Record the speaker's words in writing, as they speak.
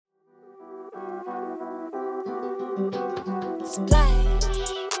Splash,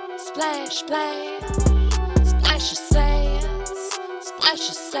 splash, splash, splash your sass, splash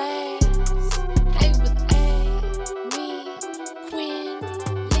your sass. Hey with Amy, Quinn,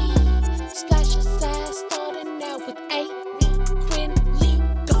 Lee, splash your sass. Starting out with Amy, Quinn, Lee,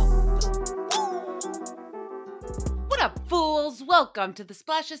 go. What up, fools? Welcome to the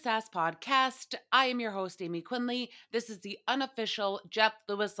Splash of Sass podcast. I am your host, Amy Quinley. This is the unofficial Jeff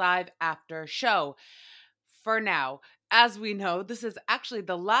Lewis Live after show. For now, as we know, this is actually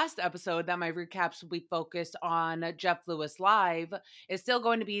the last episode that my recaps will be focused on Jeff Lewis Live. It's still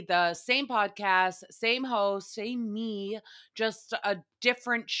going to be the same podcast, same host, same me, just a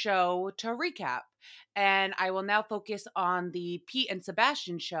different show to recap. And I will now focus on the Pete and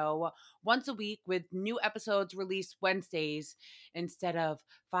Sebastian show once a week with new episodes released Wednesdays instead of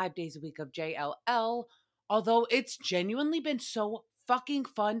 5 days a week of JLL. Although it's genuinely been so fucking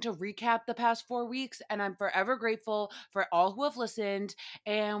fun to recap the past 4 weeks, and I'm forever grateful for all who have listened,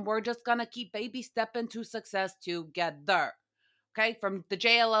 and we're just gonna keep baby stepping to success together. Okay, from the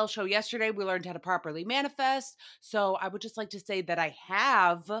JLL show yesterday, we learned how to properly manifest. So I would just like to say that I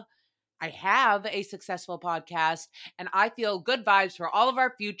have a successful podcast, and I feel good vibes for all of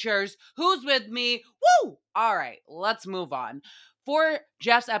our futures. Who's with me? Woo! All right, let's move on. For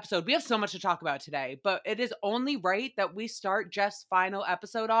Jeff's episode, we have so much to talk about today, but it is only right that we start Jeff's final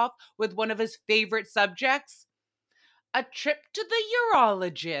episode off with one of his favorite subjects, a trip to the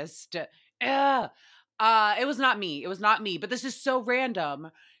urologist. It was not me, but this is so random.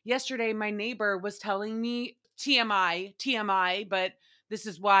 Yesterday, my neighbor was telling me, TMI, but this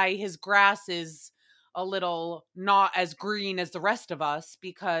is why his grass is a little not as green as the rest of us,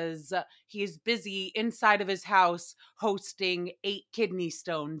 because he is busy inside of his house hosting 8 kidney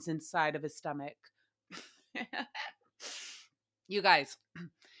stones inside of his stomach. You guys,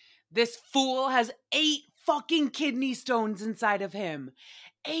 this fool has 8 fucking kidney stones inside of him.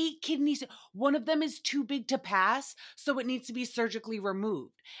 8 kidneys. One of them is too big to pass, so it needs to be surgically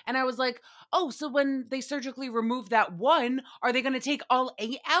removed. And I was like, oh, so when they surgically remove that one, are they going to take all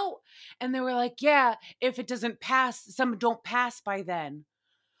 8 out? And they were like, yeah, if it doesn't pass, some don't pass by then.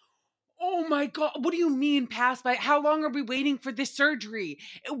 Oh my God, what do you mean pass by? How long are we waiting for this surgery?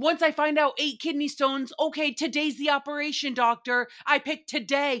 Once I find out 8 kidney stones, okay, today's the operation, doctor. I picked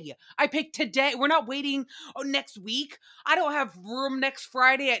today. We're not waiting next week. I don't have room next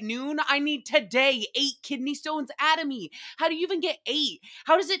Friday at noon. I need today 8 kidney stones out of me. How do you even get 8?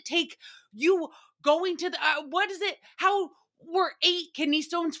 How does it take you going to the, what is it? How were 8 kidney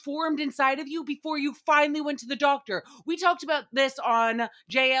stones formed inside of you before you finally went to the doctor? We talked about this on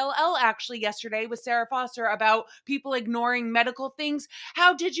JLL actually yesterday with Sarah Foster about people ignoring medical things.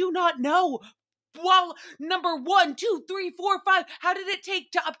 How did you not know? Well, number 1, 2, 3, 4, 5. How did it take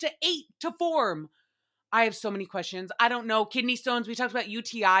to up to 8 to form? I have so many questions. I don't know. Kidney stones. We talked about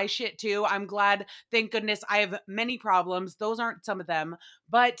UTI shit too. I'm glad. Thank goodness. I have many problems. Those aren't some of them.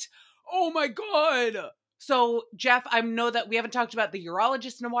 But, oh my God. So, Jeff, I know that we haven't talked about the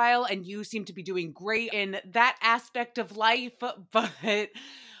urologist in a while, and you seem to be doing great in that aspect of life, but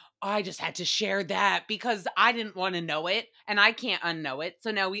I just had to share that because I didn't want to know it, and I can't unknow it.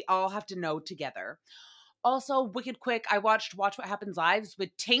 So now we all have to know together. Also, wicked quick, I watched Watch What Happens Lives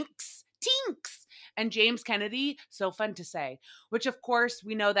with Tinks, and James Kennedy. So fun to say. Which, of course,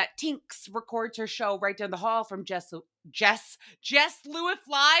 we know that Tinks records her show right down the hall from Jess Lewis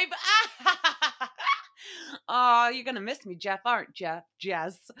Live. Oh, you're gonna miss me, Jeff, aren't you?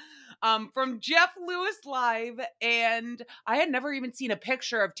 Jess. From Jeff Lewis Live, and I had never even seen a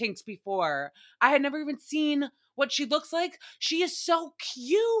picture of Tinks before. I had never even seen what she looks like. She is so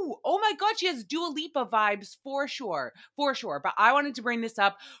cute. Oh my God, she has Dua Lipa vibes for sure. But I wanted to bring this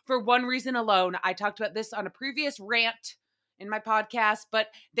up for one reason alone. I talked about this on a previous rant in my podcast, but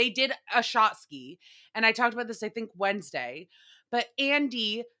they did a shot ski, and I talked about this, I think, Wednesday. But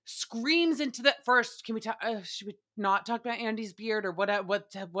Andy screams into the first. Can we talk? Should we not talk about Andy's beard or what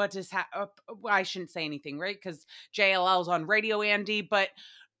is? I shouldn't say anything, right? Because JLL's on radio, Andy. But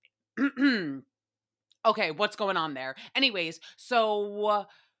okay, what's going on there? Anyways, so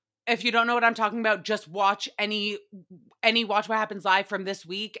if you don't know what I'm talking about, just watch any Watch What Happens Live from this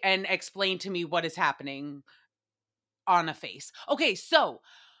week and explain to me what is happening on a face. Okay, so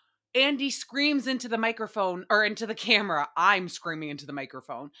Andy screams into the microphone or into the camera. I'm screaming into the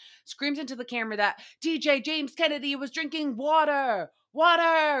microphone. Screams into the camera that DJ James Kennedy was drinking water.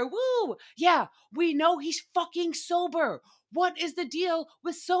 Woo. Yeah, we know he's fucking sober. What is the deal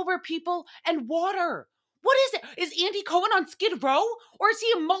with sober people and water? What is it? Is Andy Cohen on Skid Row? Or is he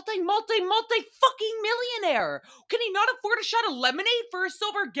a multi fucking millionaire? Can he not afford a shot of lemonade for a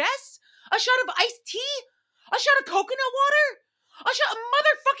sober guest? A shot of iced tea? A shot of coconut water? A shot of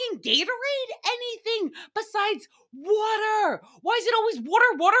motherfucking Gatorade? Anything besides water. Why is it always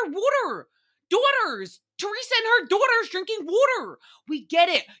water, water, water? Daughters. Teresa and her daughters drinking water. We get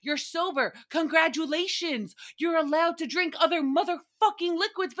it. You're sober. Congratulations. You're allowed to drink other motherfucking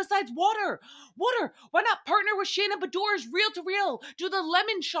liquids besides water. Water. Why not partner with Shanna Bedore's Real to Real? Do the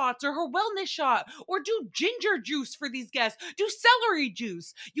lemon shots or her wellness shot, or do ginger juice for these guests. Do celery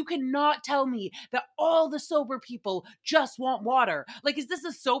juice. You cannot tell me that all the sober people just want water. Like, is this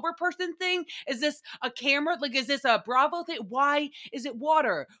a sober person thing? Is this a camera? Like, is this a Bravo thing? Why is it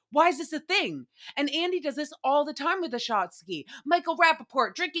water? Why is this a thing? And Andy does this all the time with the shot ski. Michael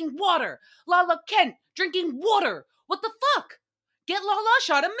Rappaport drinking water. Lala Kent drinking water. What the fuck? Get Lala a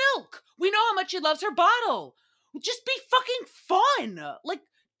shot of milk. We know how much she loves her bottle. Just be fucking fun. Like,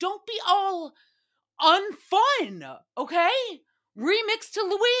 don't be all unfun, okay? Remix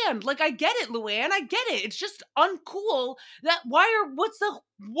to Luann. Like, I get it, Luann. I get it. It's just uncool that what is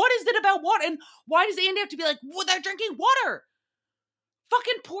it about water? And why does Andy have to be like, well, they're drinking water?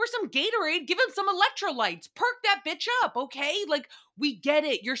 Fucking pour some Gatorade, give him some electrolytes, perk that bitch up, okay? Like, we get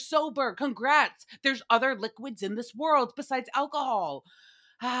it. You're sober. Congrats. There's other liquids in this world besides alcohol.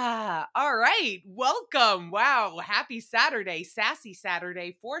 All right. Welcome. Wow. Happy Saturday. Sassy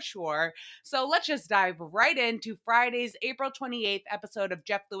Saturday for sure. So let's just dive right into Friday's April 28th episode of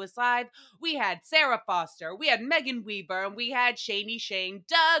Jeff Lewis Live. We had Sarah Foster, we had Megan Weaver, and we had Shane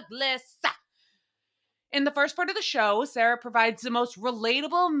Douglas. In the first part of the show, Sarah provides the most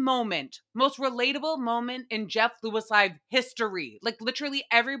relatable moment in Jeff Lewis Live history. Like, literally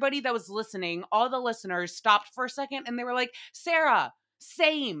everybody that was listening, all the listeners stopped for a second and they were like, Sarah,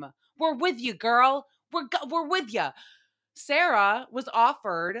 same. We're with you, girl. We're with you. Sarah was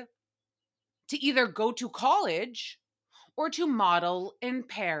offered to either go to college or to model in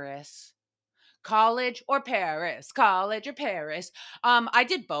Paris. College or Paris. I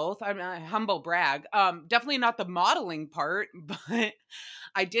did both. I'm a humble brag. Definitely not the modeling part, but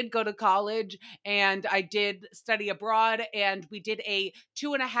I did go to college and I did study abroad, and we did a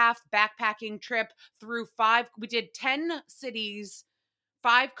 2.5 backpacking trip through we did 10 cities,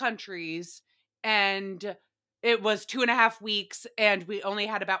 5 countries, and it was 2.5 weeks, and we only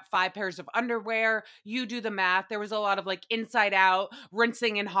had about 5 pairs of underwear. You do the math. There was a lot of like inside out,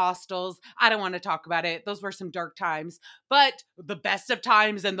 rinsing in hostels. I don't want to talk about it. Those were some dark times, but the best of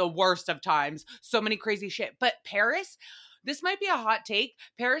times and the worst of times. So many crazy shit. But Paris, this might be a hot take.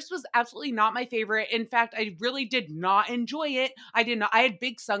 Paris was absolutely not my favorite. In fact, I really did not enjoy it. I had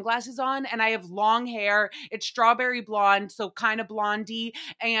big sunglasses on and I have long hair. It's strawberry blonde, so kind of blondie,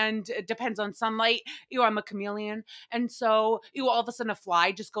 and it depends on sunlight. I'm a chameleon. And so, all of a sudden a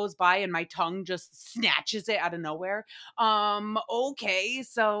fly just goes by and my tongue just snatches it out of nowhere. Okay.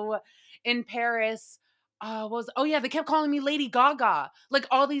 So in Paris, they kept calling me Lady Gaga. Like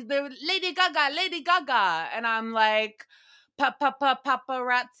they were Lady Gaga. And I'm like,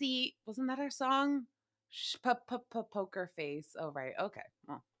 paparazzi. Wasn't that our song? Poker face. Oh, right. Okay.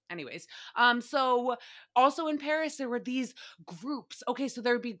 Well, anyways, so also in Paris, there were these groups. Okay, so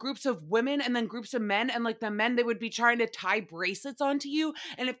there would be groups of women and then groups of men, and like the men, they would be trying to tie bracelets onto you,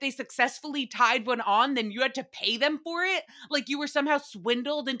 and if they successfully tied one on, then you had to pay them for it. Like you were somehow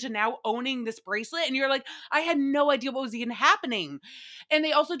swindled into now owning this bracelet, and you're like, I had no idea what was even happening. And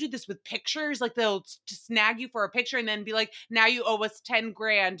they also do this with pictures. Like they'll snag you for a picture and then be like, now you owe us 10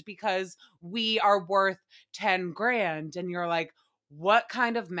 grand because we are worth 10 grand. And you're like, what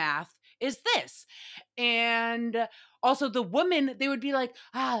kind of math is this? And also the women, they would be like,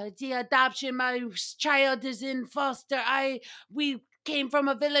 the adoption, my child is in foster. We came from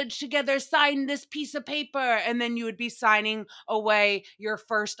a village together, sign this piece of paper. And then you would be signing away your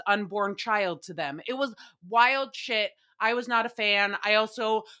first unborn child to them. It was wild shit. I was not a fan. I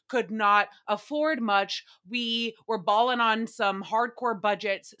also could not afford much. We were balling on some hardcore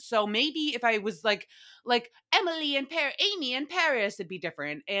budgets. So maybe if I was like Amy in Paris, it'd be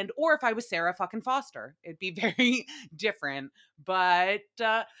different. Or if I was Sarah fucking Foster, it'd be very different. But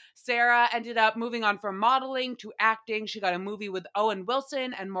Sarah ended up moving on from modeling to acting. She got a movie with Owen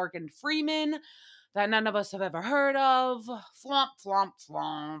Wilson and Morgan Freeman that none of us have ever heard of. Flomp, flomp,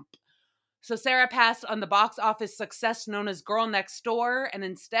 flomp. So Sarah passed on the box office success known as Girl Next Door and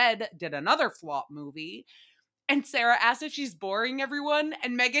instead did another flop movie. And Sarah asked if she's boring everyone,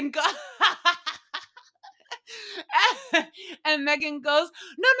 and Megan goes, and Megan goes,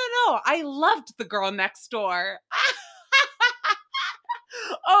 no, I loved The Girl Next Door.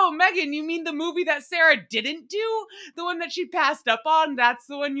 Oh, Megan, you mean the movie that Sarah didn't do? The one that she passed up on? That's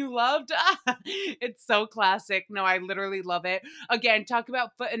the one you loved? It's so classic. No, I literally love it. Again, talk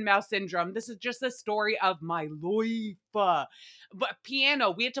about foot and mouth syndrome. This is just a story of my life. But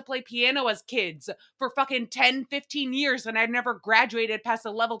piano, we had to play piano as kids for fucking 10, 15 years, and I'd never graduated past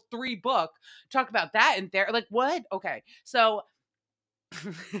a level 3 book. Talk about that in there. Like, what? Okay. So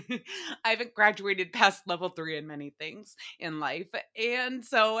I haven't graduated past level 3 in many things in life. And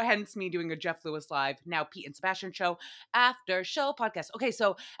so, hence me doing a Jeff Lewis live, now Pete and Sebastian show, after show podcast. Okay,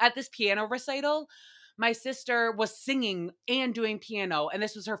 so at this piano recital, my sister was singing and doing piano. And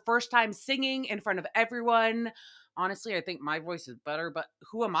this was her first time singing in front of everyone. Honestly, I think my voice is better, but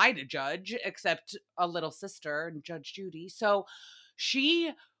who am I to judge except a little sister and Judge Judy? So,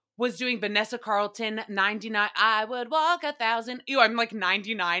 she was doing Vanessa Carlton 99. I would walk 1,000. Ew, I'm like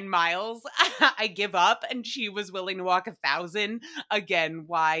 99 miles. I give up. And she was willing to walk 1,000. Again,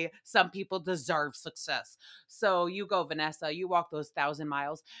 why some people deserve success. So you go, Vanessa. You walk those 1,000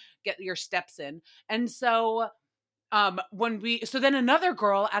 miles, get your steps in. And so so then another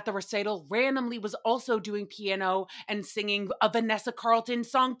girl at the recital randomly was also doing piano and singing a Vanessa Carlton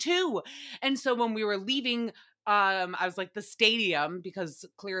song too. And so when we were leaving, I was like the stadium, because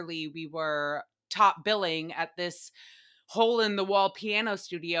clearly we were top billing at this hole in the wall piano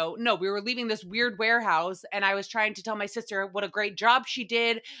studio. No, we were leaving this weird warehouse, and I was trying to tell my sister what a great job she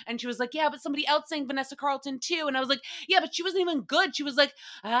did. And she was like, yeah, but somebody else sang Vanessa Carlton too. And I was like, yeah, but she wasn't even good. She was like,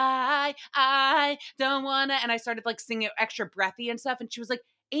 I don't wanna. And I started like singing extra breathy and stuff. And she was like,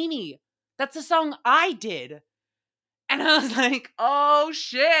 Amy, that's a song I did. And I was like, oh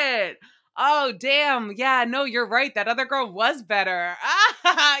shit. Oh, damn. Yeah, no, you're right. That other girl was better.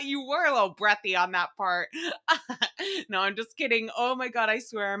 You were a little breathy on that part. No, I'm just kidding. Oh my God, I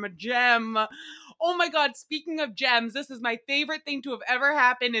swear I'm a gem. Oh my God, speaking of gems, this is my favorite thing to have ever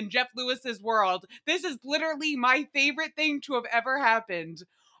happened in Jeff Lewis's world. This is literally my favorite thing to have ever happened.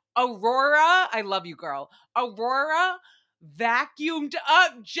 Aurora, I love you, girl. Aurora vacuumed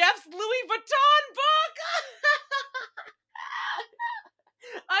up Jeff's Louis Vuitton book.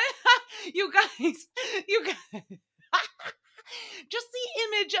 I, you guys, just the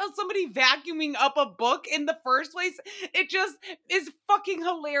image of somebody vacuuming up a book in the first place, it just is fucking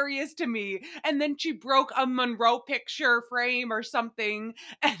hilarious to me. And then she broke a Monroe picture frame or something,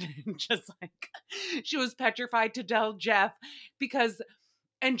 and just like she was petrified to tell Jeff because.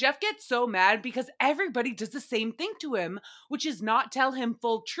 And Jeff gets so mad because everybody does the same thing to him, which is not tell him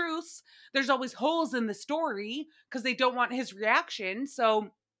full truths. There's always holes in the story because they don't want his reaction.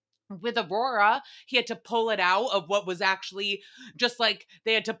 So with Aurora, he had to pull it out of what was actually just like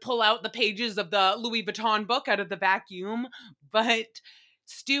they had to pull out the pages of the Louis Vuitton book out of the vacuum. But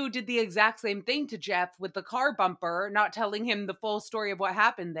Stu did the exact same thing to Jeff with the car bumper, not telling him the full story of what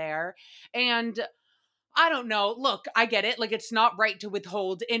happened there. And I don't know. Look, I get it. Like, it's not right to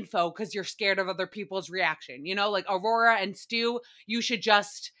withhold info because you're scared of other people's reaction. You know, like Aurora and Stu, you should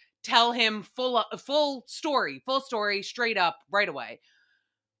just tell him full story, straight up, right away.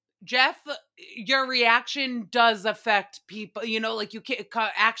 Jeff, your reaction does affect people. You know, like you can't,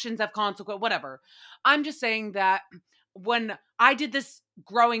 actions have consequence, whatever. I'm just saying that when I did this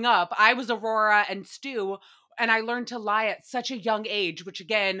growing up, I was Aurora and Stu, and I learned to lie at such a young age, which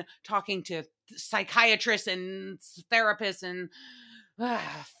again, talking to psychiatrists and therapists and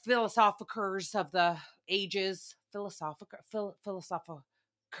philosophers of the ages, philosophers.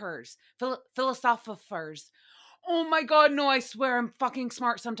 Oh my God, no, I swear I'm fucking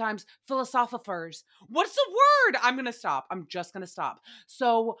smart sometimes. Philosophers. What's the word? I'm gonna stop. I'm just gonna stop.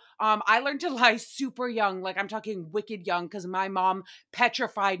 So, I learned to lie super young, like I'm talking wicked young, because my mom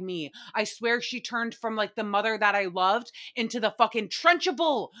petrified me. I swear she turned from like the mother that I loved into the fucking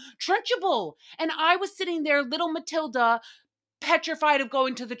Trunchable. And I was sitting there, little Matilda, petrified of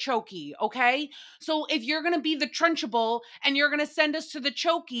going to the chokey, okay? So if you're gonna be the Trunchable and you're gonna send us to the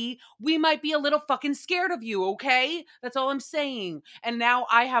chokey, we might be a little fucking scared of you, okay? That's all I'm saying. And now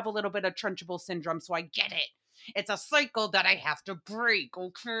I have a little bit of Trunchable syndrome, so I get it. It's a cycle that I have to break,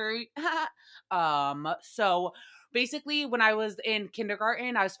 okay? So basically when I was in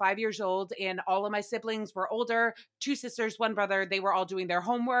kindergarten, I was 5 years old and all of my siblings were older, 2 sisters, 1 brother. They were all doing their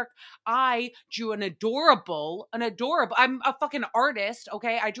homework. I drew an adorable, I'm a fucking artist,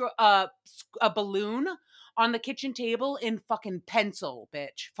 okay? I drew a balloon on the kitchen table in fucking pencil,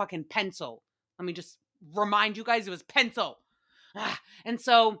 bitch. Fucking pencil. Let me just remind you guys, it was pencil. And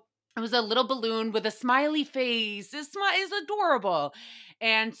so It was a little balloon with a smiley face. This is adorable.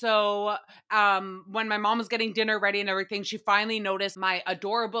 And so when my mom was getting dinner ready and everything, she finally noticed my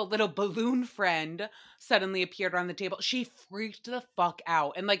adorable little balloon friend suddenly appeared on the table. She freaked the fuck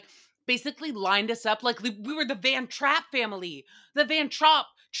out and like basically lined us up like we were the Van Trapp family. The Van Trap.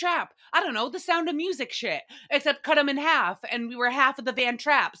 I don't know, the Sound of Music shit. Except cut them in half and we were half of the Van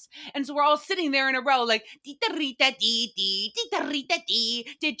Traps. And so we're all sitting there in a row like, "Tita-rita dee, tita-rita dee.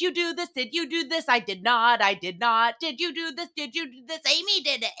 Did you do this? Did you do this? I did not. I did not. Did you do this? Did you do this? Amy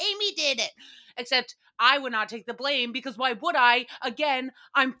did it. Amy did it." Except I would not take the blame because why would I? Again,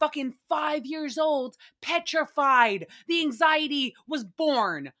 I'm fucking 5 years old, petrified. The anxiety was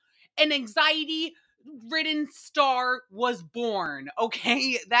born. An anxiety ridden star was born,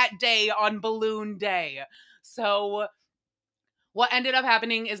 okay? That day on Balloon Day. So what ended up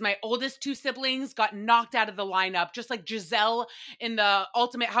happening is my oldest two siblings got knocked out of the lineup, just like Giselle in the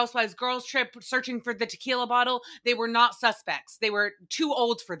Ultimate Housewives girls trip searching for the tequila bottle. They were not suspects. They were too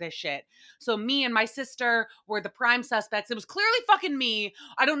old for this shit. So me and my sister were the prime suspects. It was clearly fucking me.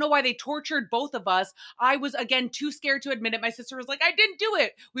 I don't know why they tortured both of us. I was, again, too scared to admit it. My sister was like, "I didn't do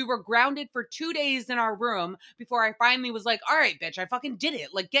it." We were grounded for 2 days in our room before I finally was like, "All right, bitch, I fucking did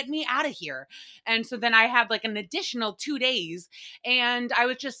it. Like, get me out of here." And so then I had like an additional 2 days and I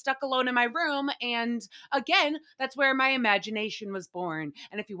was just stuck alone in my room. And again, that's where my imagination was born.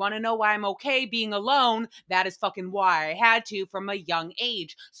 And if you want to know why I'm okay being alone, that is fucking why I had to from a young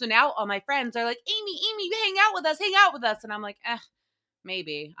age. So now all my friends are like, Amy, hang out with us, hang out with us. And I'm like,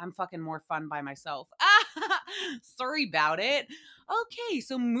 maybe. I'm fucking more fun by myself. Sorry about it. Okay,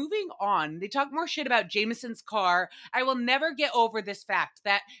 so moving on. They talk more shit about Jameson's car. I will never get over this fact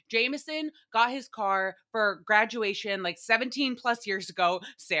that Jameson got his car for graduation like 17 plus years ago.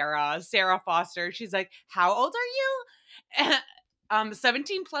 Sarah Foster. She's like, "How old are you?"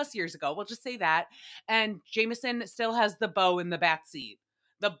 17 plus years ago. We'll just say that. And Jameson still has the bow in the back seat.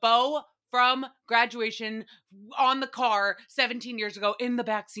 The bow from graduation on the car 17 years ago in the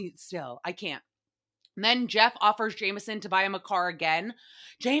backseat still. I can't. And then Jeff offers Jameson to buy him a car again.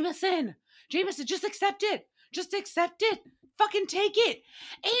 Jameson, just accept it. Just accept it. Fucking take it.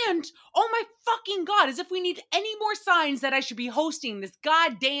 And, oh my fucking God, as if we need any more signs that I should be hosting this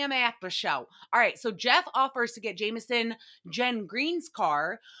goddamn after show. All right, so Jeff offers to get Jameson Jen Green's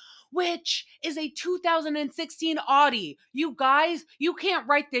car, which is a 2016 Audi. You guys, you can't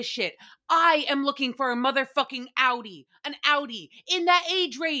write this shit. I am looking for a motherfucking Audi. An Audi in that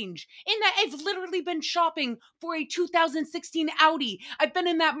age range. I've literally been shopping for a 2016 Audi. I've been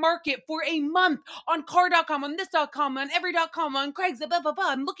in that market for a month on car.com, on this.com, on every.com, on Craigslist, blah, blah, blah.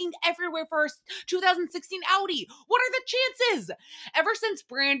 I'm looking everywhere for a 2016 Audi. What are the chances? Ever since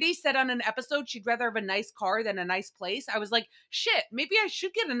Brandy said on an episode she'd rather have a nice car than a nice place, I was like, shit, maybe I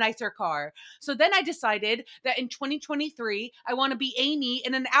should get a nicer car. So then I decided that in 2023, I want to be Amy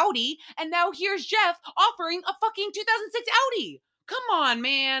in an Audi. And now here's Jeff offering a fucking 2006 Audi. Come on,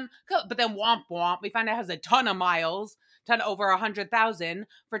 man. But then womp womp, we find out it has a ton of miles, over 100,000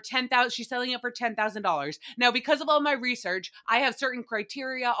 for 10,000. She's selling it for $10,000. Now, because of all my research, I have certain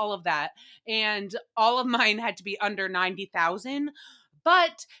criteria, all of that, and all of mine had to be under 90,000.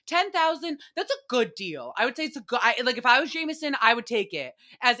 But 10,000, that's a good deal. I would say it's a good, like if I was Jameson, I would take it.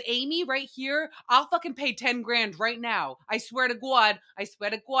 As Amy right here, I'll fucking pay 10 grand right now. I swear to God,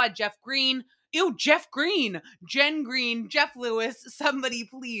 Jeff Green. Ew, Jeff Green, Jen Green, Jeff Lewis, somebody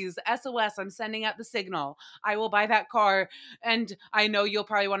please, SOS, I'm sending out the signal. I will buy that car, and I know you'll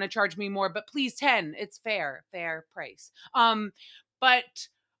probably want to charge me more, but please 10, it's fair price. But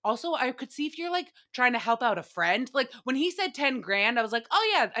also, I could see if you're like trying to help out a friend. Like when he said 10 grand, I was like,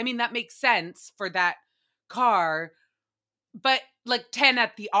 oh yeah, I mean, that makes sense for that car, but like 10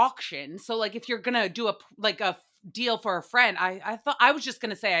 at the auction. So like if you're going to do a deal for a friend, I thought I was just going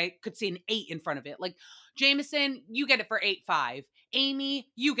to say I could see an 8 in front of it. Like Jameson, you get it for 8.5. Amy,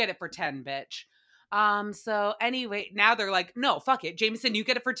 you get it for 10, bitch. So anyway, now they're like, no, fuck it. Jameson, you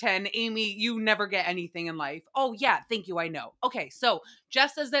get it for 10. Amy, you never get anything in life. Oh yeah, thank you, I know. Okay, so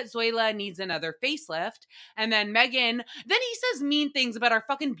Jeff says that Zoila needs another facelift. And then Megan, then he says mean things about our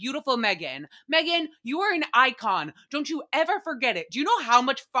fucking beautiful Megan. Megan, you are an icon. Don't you ever forget it. Do you know how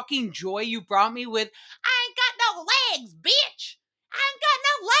much fucking joy you brought me with, I ain't got no legs, bitch. I ain't got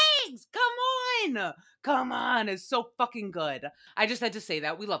no legs. Come on. Come on, it's so fucking good. I just had to say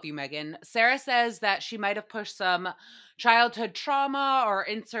that. We love you, Megan. Sarah says that she might have pushed some childhood trauma or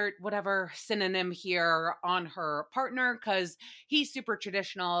insert whatever synonym here on her partner because he's super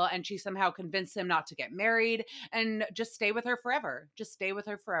traditional and she somehow convinced him not to get married and just stay with her forever. Just stay with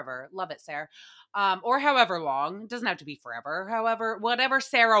her forever. Love it, Sarah. Or however long. It doesn't have to be forever. However, whatever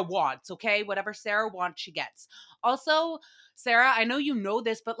Sarah wants, okay? Whatever Sarah wants, she gets. Also, Sarah, I know you know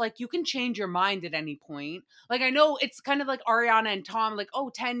this, but like you can change your mind at any point. Like I know it's kind of like Ariana and Tom, like, oh,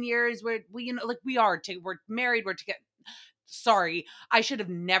 10 years, we you know, like we're married, we're together. Sorry, I should have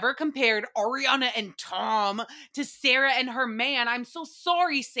never compared Ariana and Tom to Sarah and her man. I'm so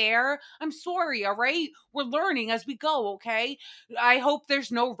sorry, Sarah. I'm sorry, all right? We're learning as we go, okay? I hope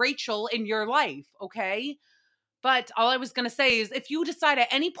there's no Rachel in your life, okay? But all I was going to say is if you decide at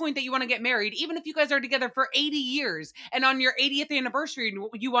any point that you want to get married, even if you guys are together for 80 years and on your 80th anniversary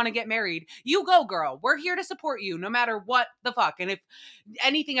you want to get married, you go, girl. We're here to support you no matter what the fuck. And if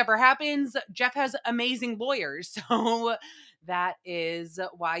anything ever happens, Jeff has amazing lawyers. So that is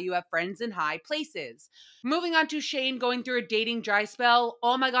why you have friends in high places. Moving on to Shane going through a dating dry spell.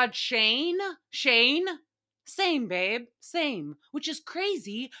 Oh my God, Shane? Same, babe. Same. Which is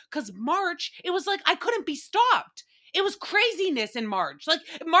crazy because March, it was like I couldn't be stopped. It was craziness in March. Like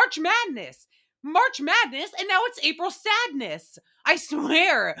March Madness. March Madness, and now it's April Sadness. I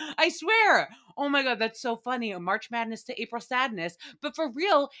swear. I swear. Oh my God, that's so funny. March Madness to April Sadness. But for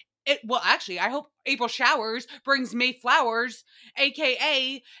real, well, actually, I hope April Showers brings May Flowers,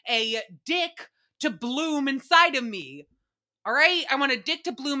 aka a dick to bloom inside of me. All right. I want a dick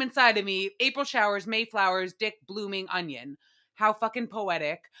to bloom inside of me. April showers, May flowers, dick blooming onion. How fucking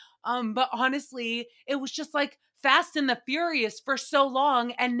poetic. But honestly, it was just like Fast and the Furious for so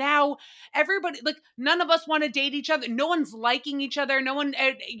long. And now everybody, like, none of us want to date each other. No one's liking each other. No one,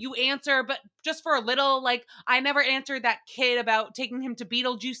 you answer, but just for a little, like, I never answered that kid about taking him to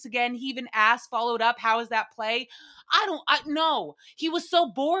Beetlejuice again. He even asked, followed up, how is that play? No, he was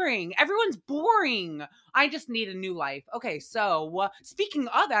so boring. Everyone's boring. I just need a new life. Okay, so speaking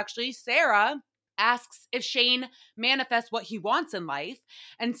of actually, Sarah asks if Shane manifests what he wants in life.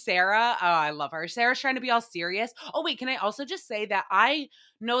 And Sarah, oh, I love her. Sarah's trying to be all serious. Oh, wait, can I also just say that I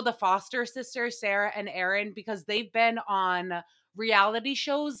know the Foster sisters, Sarah and Erin, because they've been on reality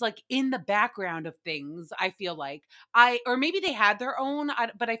shows like in the background of things. I feel like or maybe they had their own,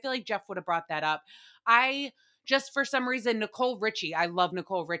 but I feel like Jeff would have brought that up. I just for some reason, Nicole Richie, I love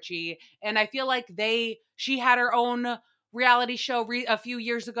Nicole Richie. And I feel like she had her own reality show a few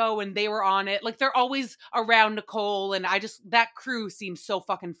years ago and they were on it. Like they're always around Nicole and that crew seems so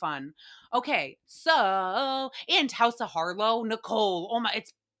fucking fun. Okay, so, and House of Harlow, Nicole, oh my,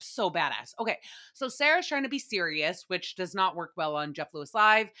 it's so badass. Okay, so Sarah's trying to be serious, which does not work well on Jeff Lewis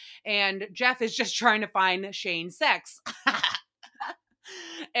Live, and Jeff is just trying to find Shane sex.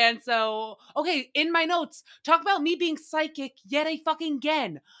 And so, okay, in my notes, talk about me being psychic yet a fucking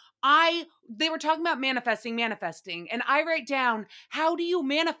again. They were talking about manifesting, and I write down, how do you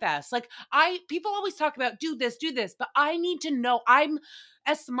manifest? Like, people always talk about do this, but I need to know. I'm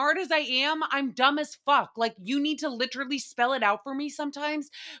as smart as I am, I'm dumb as fuck. Like, you need to literally spell it out for me sometimes.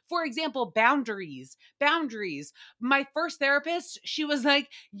 For example, boundaries. My first therapist, she was like,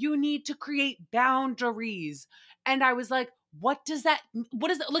 you need to create boundaries. And I was like, what is that?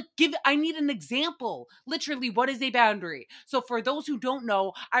 Look, I need an example. Literally, what is a boundary? So for those who don't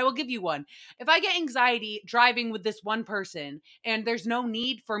know, I will give you one. If I get anxiety driving with this one person and there's no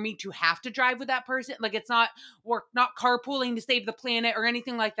need for me to have to drive with that person, like we're not carpooling to save the planet or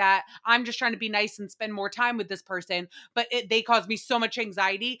anything like that. I'm just trying to be nice and spend more time with this person, but they cause me so much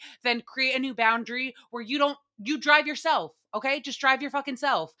anxiety, then create a new boundary where you drive yourself. Okay. Just drive your fucking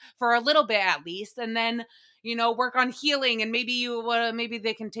self for a little bit at least. And then, work on healing and maybe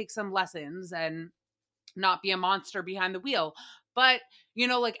they can take some lessons and not be a monster behind the wheel. But,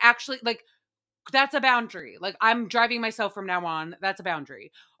 like actually, like that's a boundary. Like I'm driving myself from now on. That's a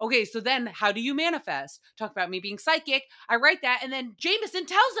boundary. Okay. So then how do you manifest? Talk about me being psychic. I write that. And then Jameson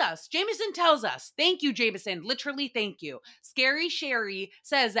tells us, thank you, Jameson. Literally, thank you. Scary Sherry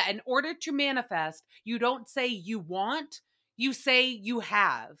says that in order to manifest, you don't say you want, you say you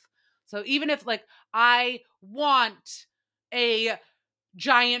have. So even if like I want a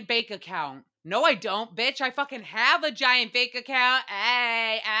giant bank account. No, I don't, bitch. I fucking have a giant bank account.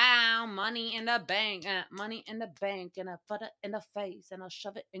 Hey, ow, money in the bank, and I put it in the face, and I'll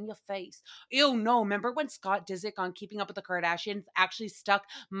shove it in your face. Ew, no. Remember when Scott Disick on Keeping Up with the Kardashians actually stuck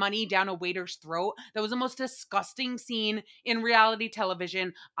money down a waiter's throat? That was the most disgusting scene in reality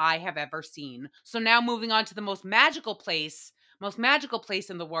television I have ever seen. So now moving on to the most magical place. most magical place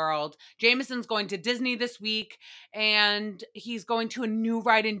in the world. Jameson's going to Disney this week, and he's going to a new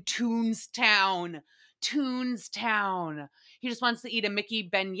ride in Toonstown. Toonstown. He just wants to eat a Mickey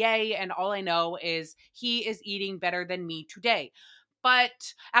beignet, and all I know is he is eating better than me today.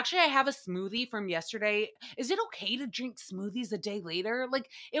 But actually, I have a smoothie from yesterday. Is it okay to drink smoothies a day later? Like,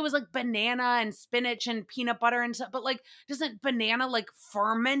 it was like banana and spinach and peanut butter and stuff, but like, doesn't banana like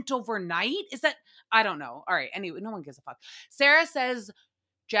ferment overnight? Is that, I don't know. All right. Anyway, no one gives a fuck. Sarah says,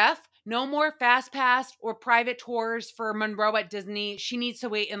 Jeff, no more fast pass or private tours for Monroe at Disney. She needs to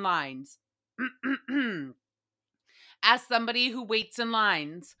wait in lines. As somebody who waits in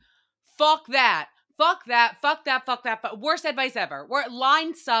lines, fuck that. Fuck that. Fuck that. Fuck that. Worst advice ever.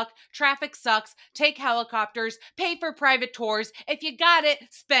 Lines suck. Traffic sucks. Take helicopters. Pay for private tours. If you got it,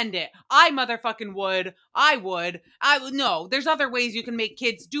 spend it. I motherfucking would. I would. No, there's other ways you can make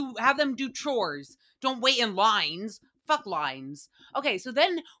kids have them do chores. Don't wait in lines. Fuck lines. Okay, so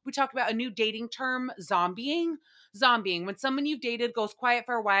then we talked about a new dating term, zombieing. Zombieing, when someone you've dated goes quiet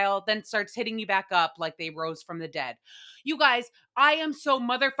for a while, then starts hitting you back up like they rose from the dead. You guys, I am so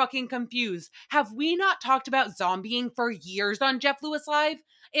motherfucking confused. Have we not talked about zombieing for years on Jeff Lewis Live?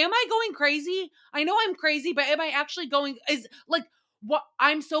 Am I going crazy? I know I'm crazy, but am I actually going, is like, what?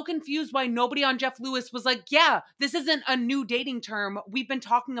 I'm so confused why nobody on Jeff Lewis was like, yeah, this isn't a new dating term. We've been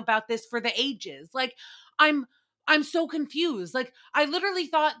talking about this for the ages. Like, I'm so confused. Like, I literally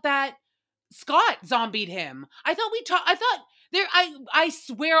thought that Scott zombied him. I thought there I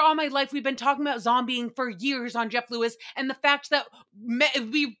swear all my life we've been talking about zombieing for years on Jeff Lewis, and the fact that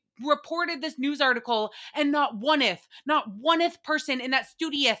we reported this news article and not one person in that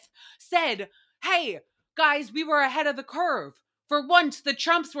studio said, "Hey, guys, we were ahead of the curve. For once, the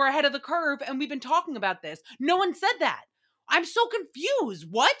Trumps were ahead of the curve and we've been talking about this." No one said that. I'm so confused.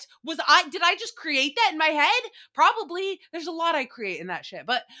 What? Did I just create that in my head? Probably. There's a lot I create in that shit.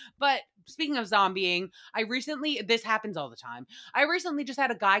 But speaking of zombieing, this happens all the time. I recently just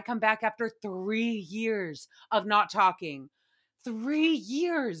had a guy come back after 3 years of not talking. 3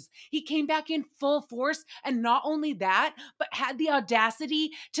 years. He came back in full force. And not only that, but had the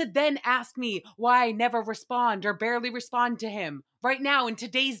audacity to then ask me why I never respond or barely respond to him. Right now, in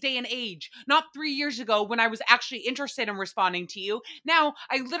today's day and age, not 3 years ago when I was actually interested in responding to you. Now,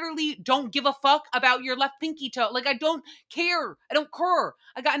 I literally don't give a fuck about your left pinky toe. Like, I don't care. I don't care.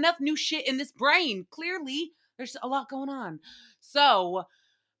 I got enough new shit in this brain. Clearly, there's a lot going on. So,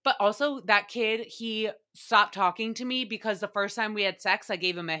 but also that kid, he stopped talking to me because the first time we had sex, I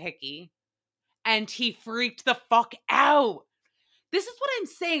gave him a hickey. And he freaked the fuck out. This is what I'm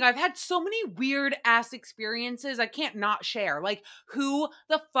saying. I've had so many weird ass experiences I can't not share. Like, who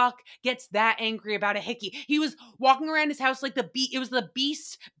the fuck gets that angry about a hickey? He was walking around his house like it was the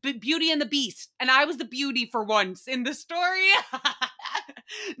beast, Beauty and the Beast. And I was the beauty for once in the story.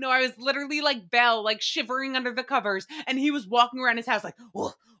 No, I was literally like Belle, like shivering under the covers. And he was walking around his house like,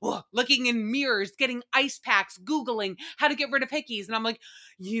 whoa, whoa, looking in mirrors, getting ice packs, Googling how to get rid of hickeys. And I'm like,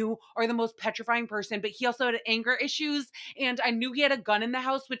 you are the most petrifying person. But he also had anger issues. And I knew he had a gun in the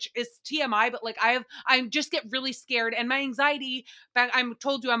house, which is TMI, but like I just get really scared. And my anxiety, I'm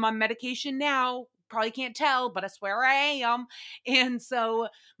told you I'm on medication now. Probably can't tell, but I swear I am. And so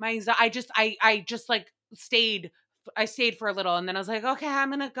my anxiety, I just like stayed for a little, and then I was like, okay,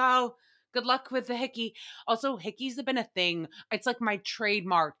 I'm gonna go. Good luck with the hickey. Also, hickeys have been a thing. It's like my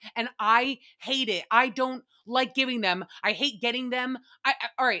trademark, and I hate it. I don't like giving them. I hate getting them.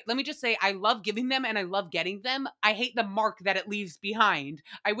 All right, let me just say, I love giving them and I love getting them. I hate the mark that it leaves behind.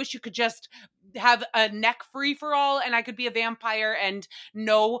 I wish you could just have a neck free for all, and I could be a vampire and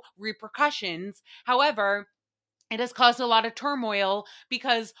no repercussions. However, it has caused a lot of turmoil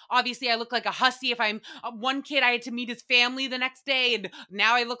because obviously I look like a hussy. If I'm one kid, I had to meet his family the next day, and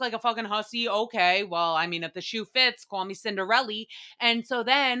now I look like a fucking hussy. Okay, well, I mean, if the shoe fits, call me Cinderella. And so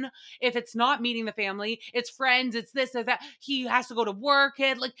then, if it's not meeting the family, it's friends, it's this or that. He has to go to work.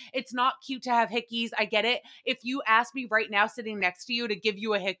 It's not cute to have hickeys. I get it. If you ask me right now, sitting next to you, to give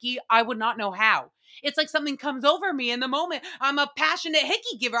you a hickey, I would not know how. It's like something comes over me in the moment. I'm a passionate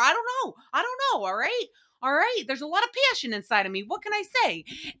hickey giver. I don't know. All right. All right, there's a lot of passion inside of me. What can I say?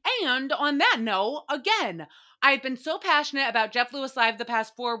 And on that note, again, I've been so passionate about Jeff Lewis Live the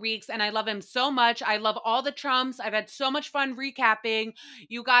past 4 weeks, and I love him so much. I love all the Trumps. I've had so much fun recapping.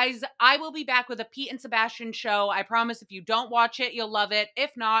 You guys, I will be back with a Pete and Sebastian show. I promise if you don't watch it, you'll love it.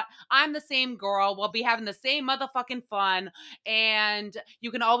 If not, I'm the same girl. We'll be having the same motherfucking fun. And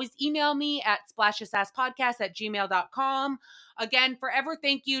you can always email me at splashthesasspodcast@gmail.com. Again, forever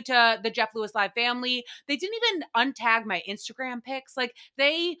thank you to the Jeff Lewis Live family. They didn't even untag my Instagram pics. Like,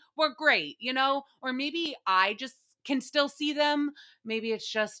 they were great, or maybe I just can still see them. Maybe it's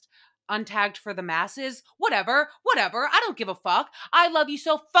just untagged for the masses. Whatever. I don't give a fuck. I love you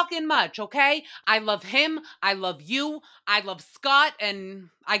so fucking much, okay? I love him. I love you. I love Scott, and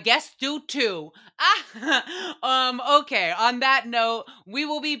I guess Stu too. Okay. On that note, we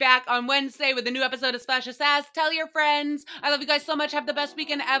will be back on Wednesday with a new episode of Splash of Sass. Tell your friends. I love you guys so much. Have the best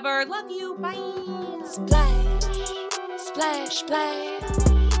weekend ever. Love you. Bye. Splash, splash, splash.